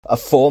A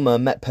former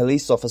Met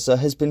police officer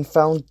has been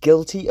found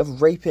guilty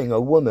of raping a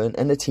woman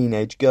and a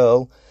teenage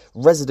girl.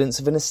 Residents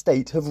of an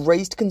estate have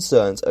raised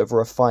concerns over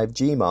a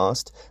 5G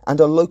mast, and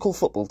a local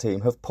football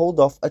team have pulled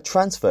off a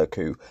transfer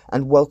coup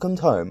and welcomed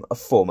home a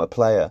former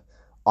player.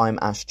 I'm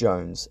Ash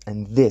Jones,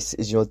 and this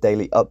is your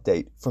daily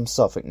update from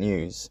Suffolk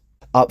News.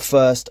 Up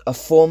first, a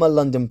former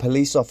London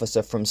police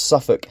officer from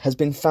Suffolk has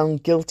been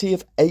found guilty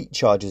of 8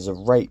 charges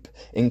of rape,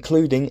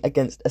 including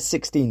against a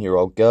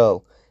 16-year-old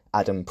girl.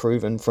 Adam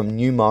Proven from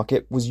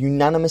Newmarket was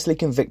unanimously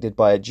convicted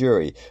by a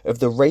jury of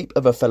the rape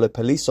of a fellow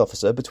police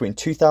officer between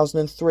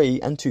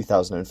 2003 and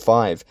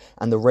 2005,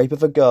 and the rape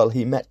of a girl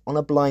he met on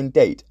a blind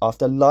date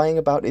after lying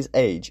about his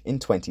age in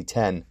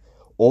 2010.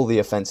 All the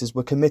offences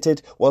were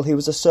committed while he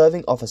was a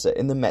serving officer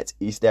in the Met's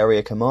East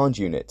Area Command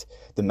Unit.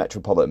 The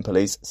Metropolitan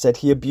Police said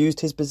he abused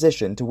his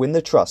position to win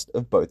the trust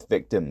of both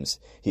victims.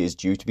 He is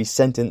due to be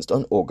sentenced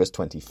on August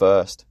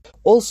 21st.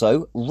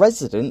 Also,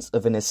 residents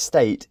of an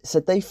estate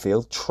said they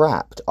feel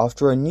trapped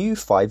after a new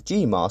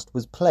 5G mast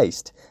was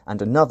placed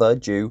and another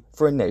due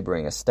for a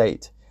neighbouring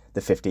estate. The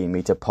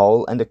 15-metre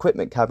pole and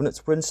equipment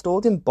cabinets were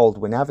installed in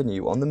Baldwin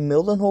Avenue on the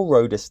Mildenhall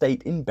Road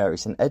estate in Bury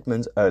St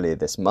Edmunds earlier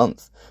this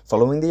month,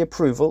 following the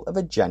approval of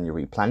a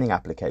January planning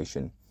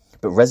application.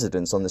 But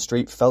residents on the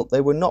street felt they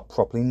were not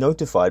properly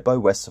notified by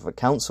West Suffolk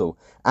Council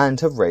and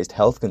have raised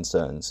health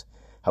concerns.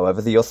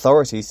 However, the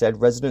authority said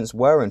residents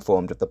were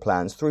informed of the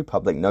plans through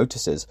public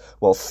notices,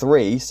 while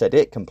 3 said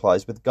it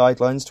complies with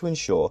guidelines to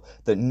ensure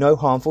that no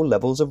harmful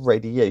levels of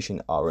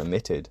radiation are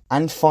emitted.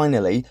 And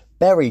finally,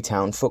 Bury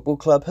Town Football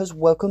Club has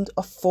welcomed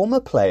a former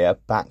player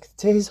back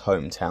to his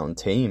hometown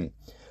team.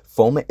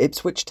 Former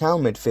Ipswich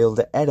Town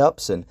midfielder Ed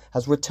Upson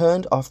has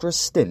returned after a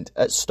stint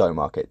at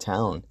Stowmarket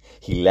Town.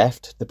 He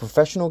left the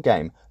professional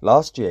game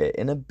last year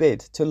in a bid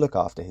to look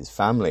after his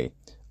family.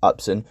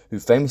 Upson, who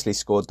famously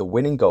scored the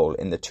winning goal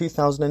in the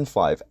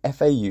 2005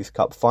 FA Youth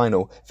Cup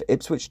final for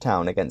Ipswich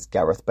Town against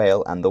Gareth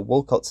Bale and the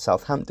Walcott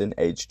Southampton,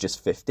 aged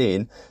just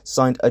 15,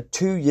 signed a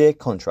 2-year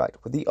contract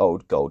with the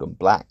old Gold and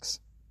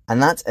Blacks.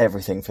 And that's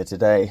everything for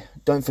today.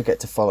 Don't forget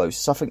to follow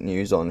Suffolk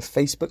News on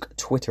Facebook,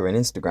 Twitter and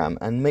Instagram,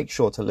 and make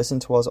sure to listen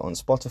to us on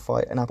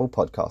Spotify and Apple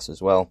Podcasts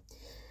as well.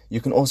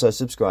 You can also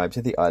subscribe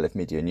to the Isle of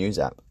Media News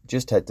app.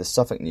 Just head to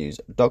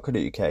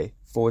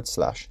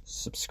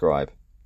suffolknews.co.uk/subscribe.